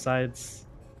else besides...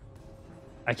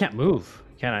 I can't move,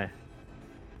 can I?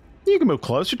 You can move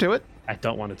closer to it. I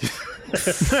don't want to do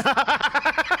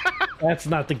that. That's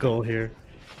not the goal here.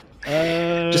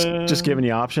 Just giving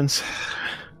you options.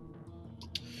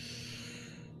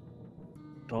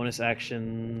 Bonus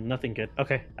action, nothing good.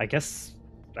 Okay, I guess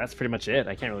that's pretty much it.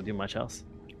 I can't really do much else.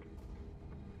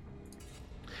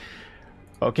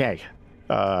 Okay.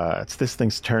 It's this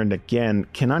thing's turn again.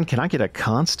 Kenan, can I get a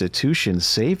Constitution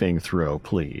saving throw,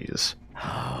 please?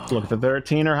 Look for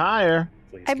 13 or higher.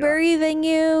 Please, I God. believe in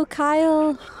you,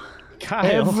 Kyle. Kyle.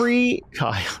 Everyone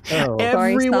Sorry,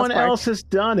 South Park. else has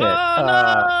done it. Oh,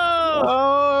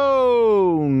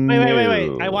 Oh no!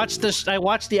 Wait. I watched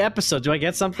the episode. Do I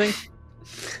get something?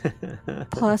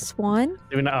 +1.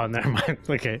 Oh, never mind.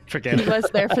 Okay, forget He it. was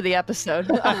there for the episode.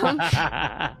 Never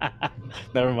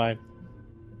mind.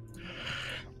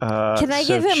 Can I so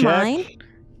give it check. mine?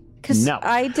 Because No.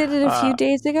 I did it a few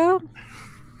days ago.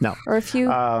 No. Or a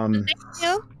few.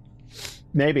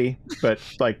 Maybe, but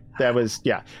like that was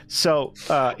yeah. So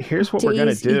here's what days we're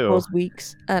gonna do. equals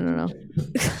weeks. I don't know.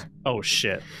 Oh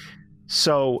shit.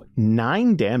 So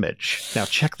 9 damage. Now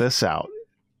check this out.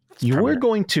 You are Permanent.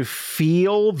 going to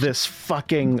feel this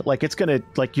fucking like it's gonna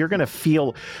like you're gonna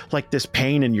feel like this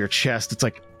pain in your chest. It's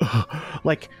like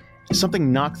like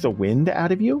something knocked the wind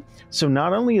out of you. So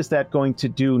not only is that going to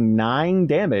do 9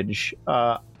 damage,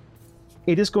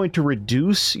 it is going to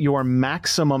reduce your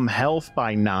maximum health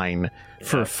by 9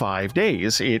 for 5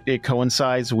 days. It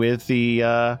coincides with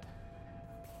the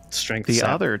Strength. the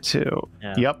 7. other two.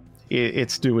 Yeah. Yep,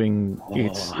 it's doing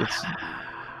it's I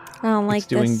don't like it's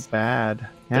doing this. bad.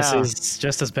 This Yeah. is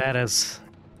just as bad as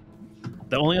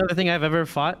the only other thing I've ever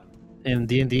fought in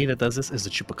D&D that does this is the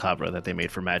Chupacabra that they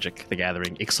made for Magic the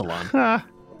Gathering Ixalan.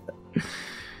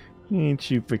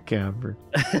 Chupacabra.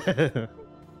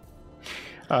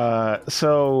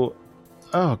 So,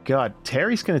 oh god,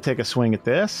 Terry's gonna take a swing at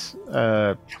this.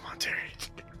 Come on, Terry.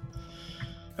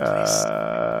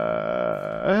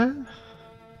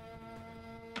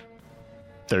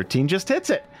 13 just hits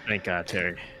it. Thank God,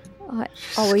 Terry. I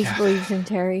always believed in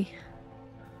Terry.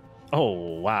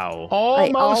 Oh, wow.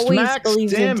 Almost I always max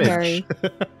believed in damage. Terry.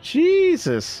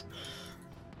 Jesus.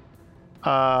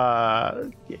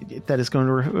 That is going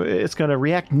to it's going to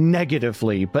react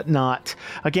negatively, but not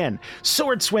again.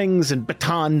 Sword swings and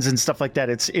batons and stuff like that.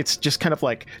 It's just kind of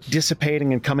like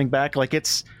dissipating and coming back. Like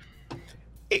it's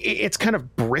kind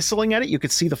of bristling at it. You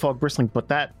could see the fog bristling, but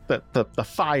that the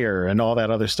fire and all that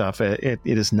other stuff, it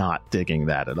is not digging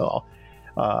that at all.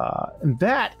 And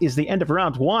that is the end of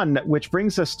round 1, which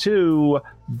brings us to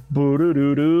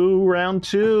round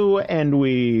 2, and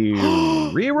we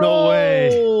reroll. No way.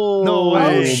 No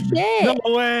way. Oh shit! No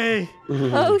way.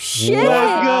 Oh shit!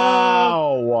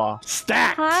 Wow!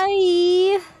 Stacked.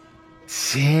 Hi.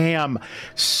 Damn.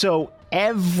 So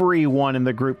everyone in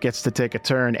the group gets to take a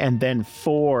turn, and then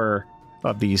 4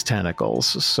 of these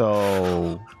tentacles.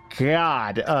 So,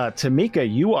 God,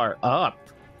 Tamika, you are up.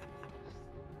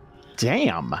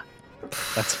 Damn.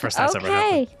 That's the first time it's ever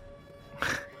happened.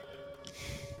 Okay.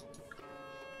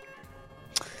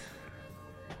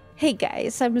 Hey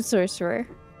guys, I'm a sorcerer.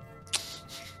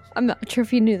 I'm not sure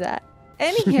if you knew that.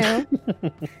 Anywho,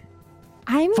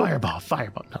 I'm Fireball.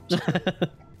 No.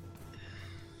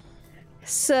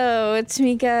 So,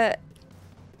 Tamika,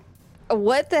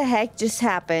 what the heck just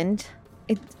happened?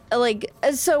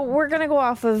 So we're gonna go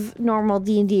off of normal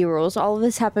D&D rules. All of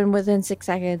this happened within 6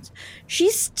 seconds.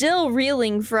 She's still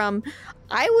reeling from,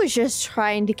 I was just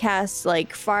trying to cast,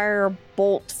 fire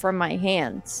bolt from my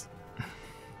hands.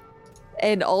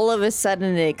 And all of a sudden,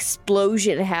 an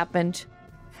explosion happened.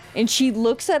 And she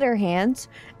looks at her hands,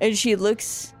 and she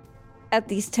looks at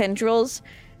these tendrils,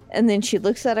 and then she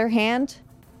looks at her hand,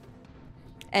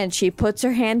 and she puts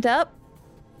her hand up.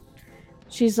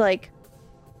 She's like,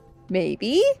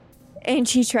 maybe? And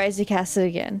she tries to cast it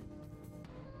again.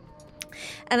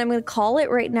 And I'm going to call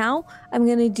it right now. I'm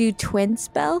going to do Twin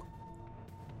Spell.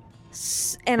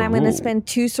 And I'm going to spend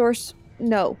 3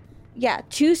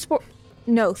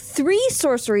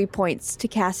 sorcery points to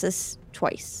cast this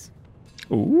twice.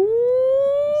 Ooh,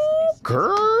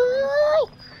 girl.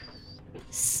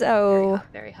 So,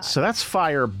 Very hot. So that's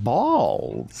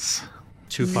fireballs.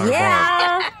 2 fireballs.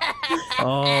 yeah.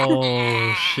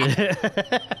 Oh shit.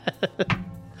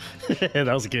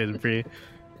 That was good, Bree.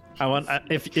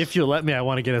 If you let me, I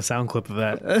want to get a sound clip of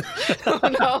that. Oh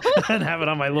no. And have it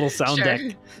on my little sound Sure.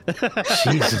 deck.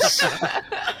 Jesus.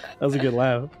 That was a good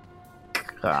laugh.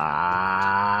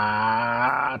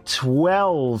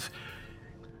 12.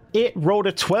 It rolled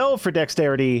a 12 for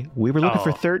dexterity. We were looking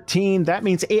for 13. That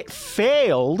means it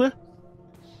failed.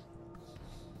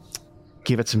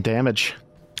 Give it some damage.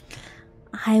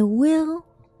 I will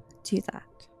do that.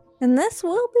 And this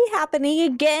will be happening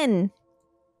again.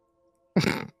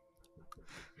 The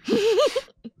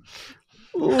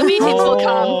meetings will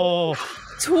come. Oh,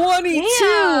 22.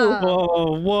 Yeah.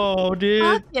 whoa, dude.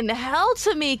 Fucking hell,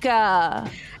 Tamika.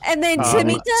 And then Um,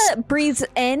 Tamika breathes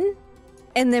in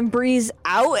and then breathes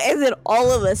out, and then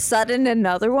all of a sudden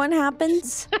another one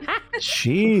happens.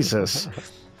 Jesus.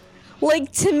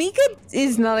 Tamika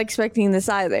is not expecting this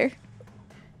either.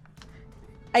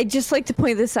 I'd just like to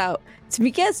point this out.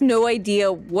 Tamika has no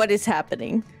idea what is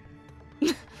happening.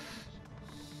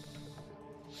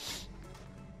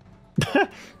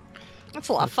 That's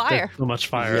a lot of fire. So much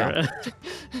fire.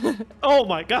 Oh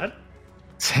my god.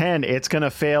 10. It's going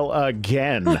to fail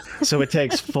again. So it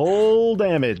takes full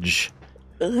damage.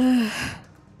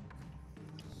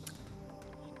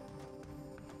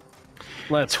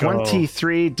 Let's go.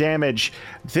 23 damage.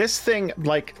 This thing,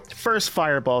 first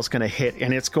fireball is going to hit,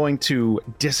 and it's going to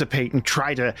dissipate and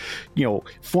try to,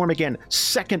 form again.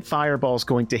 Second fireball is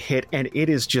going to hit, and it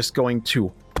is just going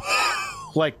to,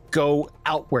 go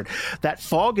outward. That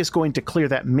fog is going to clear.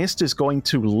 That mist is going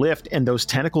to lift, and those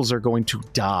tentacles are going to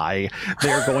die.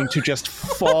 They're going to just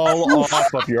fall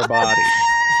off of your body.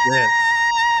 Yeah.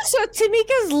 So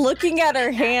Tamika's looking at her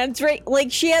hands, right?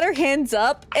 She had her hands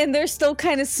up and they're still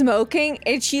kind of smoking,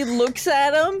 and she looks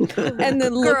at them and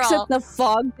then looks Girl. at the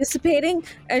fog dissipating,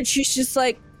 and she's just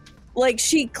like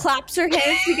she claps her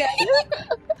hands together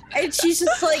and she's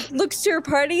just looks to her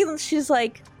party and she's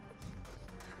like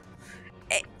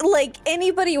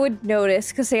anybody would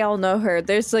notice because they all know her.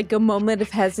 There's a moment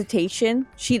of hesitation.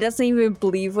 She doesn't even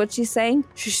believe what she's saying.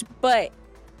 But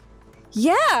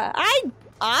yeah,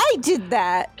 I did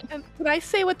that. And can I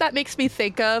say what that makes me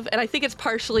think of? And I think it's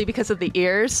partially because of the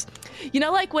ears. You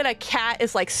know, like when a cat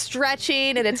is like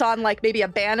stretching and it's on like maybe a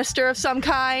banister of some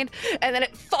kind, and then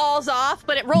it falls off,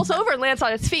 but it rolls over and lands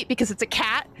on its feet because it's a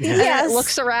cat. Yes. And then it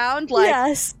looks around like,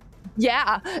 Yes.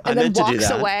 yeah, I and then meant to do walks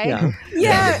that. away. Yeah.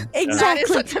 Yeah, That is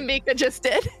exactly. what Tamika just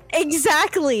did.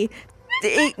 Exactly.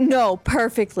 No,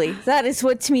 perfectly. That is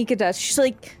what Tamika does. She's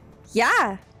like,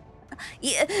 yeah.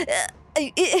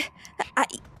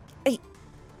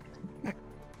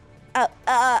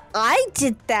 I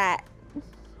did that.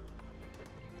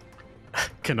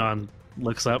 Kanan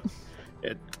looks up.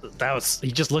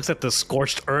 He just looks at the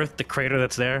scorched earth, the crater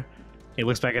that's there. He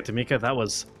looks back at Tamika. That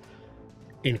was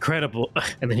incredible.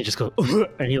 And then he just goes, "Ugh,"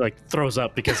 and he like throws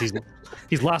up because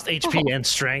he's lost HP and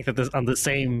strength in the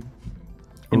same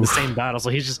battle. So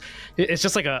it's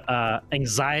just like a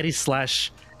anxiety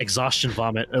 / exhaustion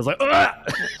vomit. It was like,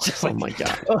 just Oh my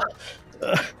god.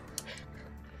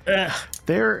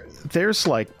 There's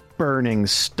like burning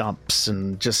stumps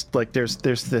and just like there's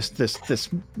this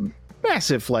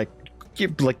massive like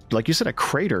you said, a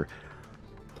crater,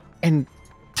 and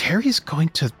Terry's going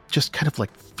to just kind of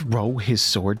like throw his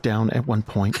sword down at one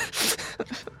point,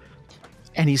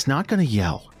 and he's not going to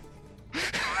yell,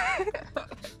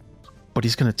 but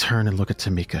he's going to turn and look at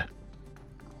Tamika.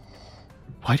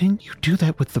 Why didn't you do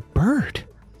that with the bird?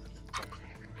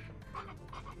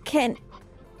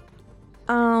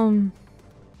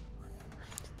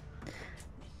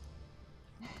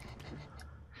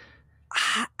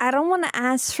 I don't want to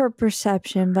ask for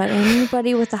perception, but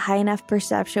anybody with a high enough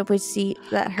perception would see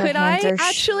that her Could I hands are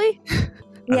actually?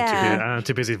 I'm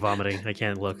too busy vomiting. I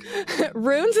can't look.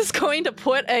 Runes is going to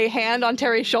put a hand on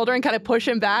Terry's shoulder and kind of push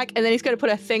him back, and then he's going to put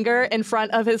a finger in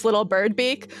front of his little bird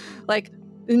beak. Like,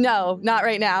 no, not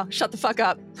right now. Shut the fuck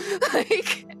up.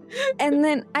 Like, And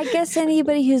then I guess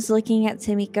anybody who's looking at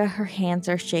Tamika, her hands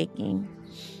are shaking,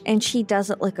 and she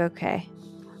doesn't look okay.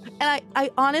 and I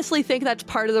honestly think that's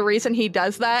part of the reason he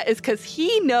does that is because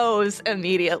he knows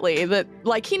immediately that,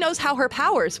 like, he knows how her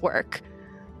powers work.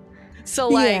 So,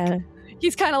 like, Yeah.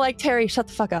 he's kind of like, Terry, shut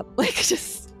the fuck up. Like,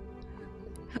 just,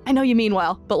 I know you mean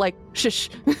well, but like, shush.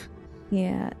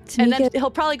 Yeah. And then Tamika,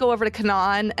 he'll probably go over to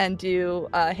Kanan and do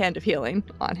a hand of healing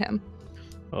on him.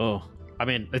 Oh, I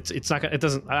mean, it's not gonna. It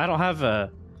doesn't. I don't have a.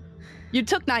 You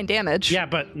took 9 damage. Yeah,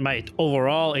 but my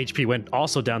overall HP went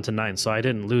also down to 9, so I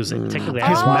didn't lose it. Technically, I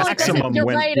His Oh, have it maximum doesn't, you're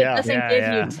went- right. yeah. It doesn't Yeah, give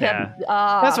yeah, you tip.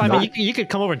 yeah. That's fine. I fuck. mean, you could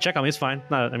come over and check on me. It's fine.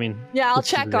 No, I mean, Yeah, I'll it's-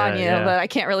 check on you, yeah. but I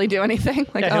can't really do anything.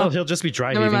 Like, yeah, oh, he'll just be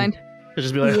dry never heaving. mind. He'll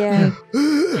just be like, yeah.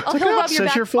 Oh, he'll rub your says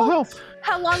back. you're full Oh, health.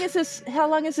 How long is this? How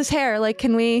long is his hair? Like,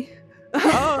 can we? Oh,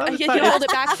 Can it's you fine. hold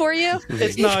it back for you?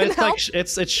 It's You no, can it's help? like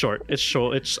it's short. It's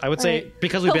short. It's I would say Alright.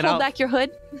 because we've He'll been hold out. back your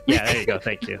hood. Yeah, there you go.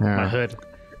 Thank you. Yeah. My hood.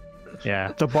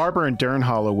 Yeah, The barber in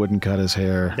Durnhollow wouldn't cut his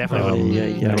hair. definitely. Oh, yeah,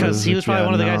 yeah. Because he was probably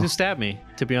one of the guys no. who stabbed me.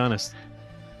 To be honest,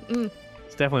 Mm.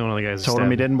 it's definitely one of the guys. Who Told him stabbed he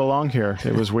me. didn't belong here.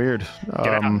 It was weird.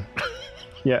 out.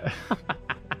 Yeah.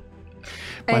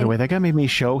 By the way, that guy made me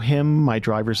show him my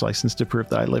driver's license to prove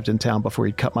that I lived in town before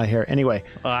he'd cut my hair. Anyway,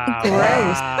 Wow. Gross.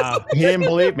 Wow. he didn't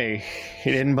believe me.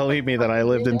 He didn't believe me that I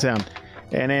lived in town.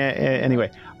 And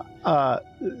anyway,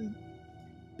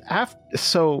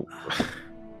 so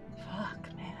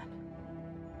Fuck, man.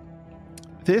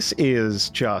 this is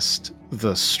just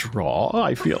the straw,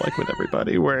 I feel like, with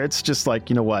everybody, where it's just like,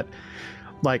 you know what?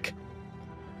 Like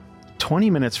 20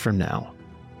 minutes from now,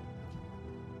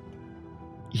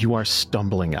 you are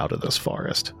stumbling out of this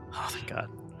forest. Oh, thank God.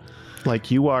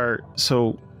 Like you are,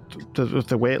 so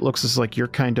the way it looks is like you're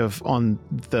kind of on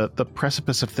the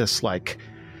precipice of this like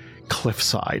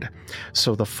cliffside.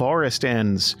 So the forest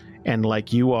ends and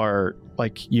like you are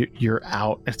like you're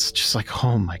out. It's just like,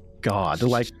 oh my God,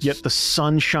 like yet the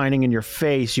sun shining in your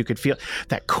face, you could feel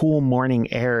that cool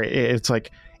morning air. It's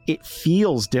like it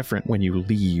feels different when you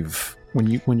leave.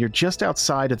 When you're just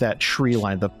outside of that tree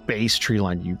line, the base tree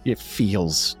line, it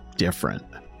feels different.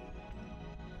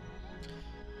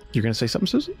 You're gonna say something,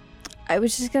 Susan? I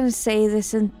was just gonna say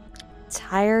this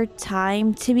entire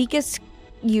time, Tamika's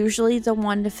usually the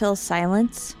one to fill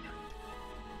silence.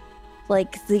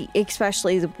 Like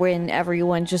especially when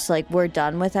everyone just like we're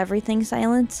done with everything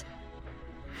silence.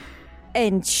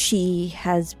 And she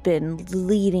has been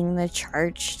leading the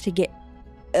charge to get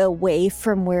away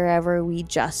from wherever we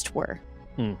just were.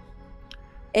 Hmm.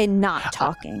 And not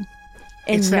talking.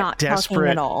 And It's that not talking desperate-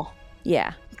 at all.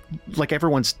 Yeah. Like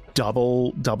everyone's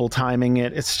double timing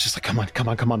it. It's just like, come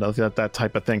on, that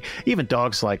type of thing. Even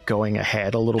Dog's like going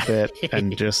ahead a little bit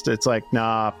and just, it's like,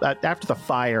 nah, after the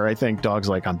fire, I think Dog's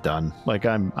like, I'm done. Like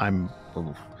I'm,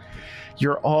 ooh.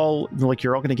 you're all going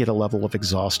to get a level of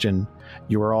exhaustion.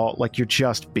 You are all like, you're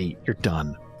just beat. You're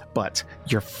done. But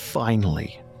you're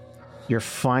finally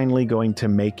going to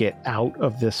make it out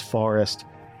of this forest,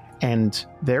 and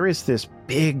there is this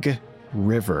big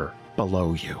river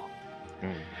below you.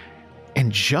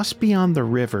 And just beyond the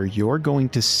river, you're going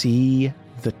to see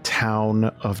the town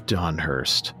of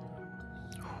Donhurst.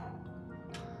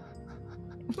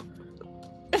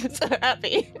 I'm so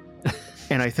happy.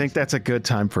 And I think that's a good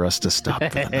time for us to stop for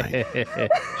the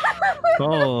night.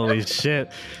 Holy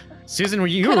shit. Susan,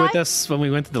 you were with us when we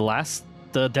went to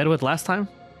the Deadwood last time?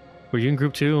 Were you in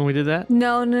group 2 when we did that?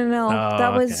 No. Oh,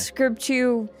 That was group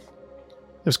 2.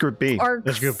 It was group B. Arc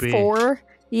That's group B. 4.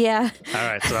 Yeah. All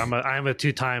right, so I'm a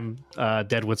 2-time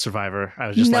Deadwood survivor. I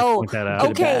was just like to point that out.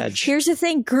 Okay, badge. here's the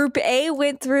thing. Group A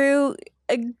went through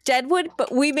Deadwood,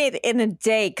 but we made it in a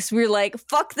day because we were like,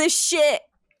 fuck this shit.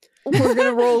 We're going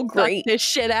to roll great. Fuck this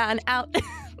shit on out.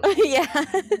 Yeah.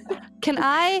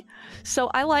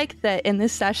 So I like that in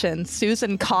this session,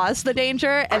 Susan caused the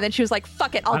danger, and then she was like,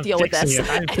 fuck it, I'll deal with this.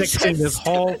 I'm fixing this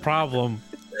whole problem.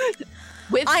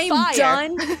 With I'm fire.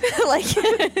 done. Like,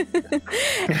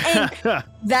 and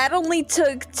that only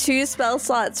took 2 spell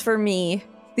slots for me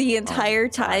the entire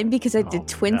time because I did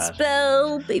twin God.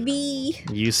 spell, baby.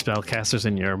 You spellcasters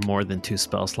and you're more than 2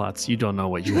 spell slots. You don't know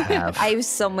what you have. I have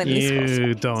so many spell slots.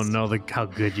 You don't know how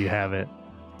good you have it.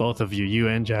 Both of you, you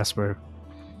and Jasper.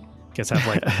 Guess have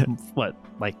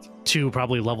like 2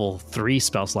 probably level 3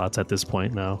 spell slots at this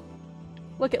point now.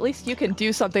 Look, at least you can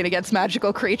do something against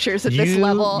magical creatures at this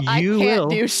level. I you can't will.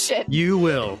 do shit. You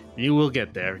will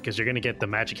get there because you're gonna get the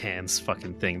magic hands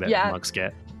fucking thing that monks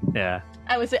get. Yeah.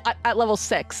 I was at level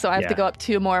 6, so I have to go up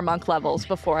 2 more monk levels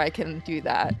before I can do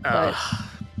that. But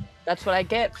that's what I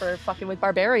get for fucking with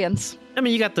barbarians. I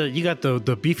mean, you got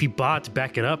the beefy bot to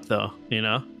back it up, though. You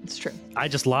know, It's true. I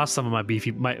just lost some of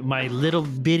my little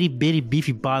bitty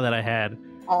beefy bot that I had.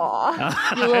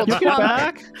 Aw, you little twunk.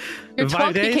 Back? Your 5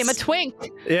 twunk days? became a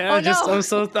twink. Yeah, Oh,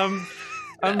 no.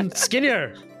 I'm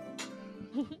skinnier.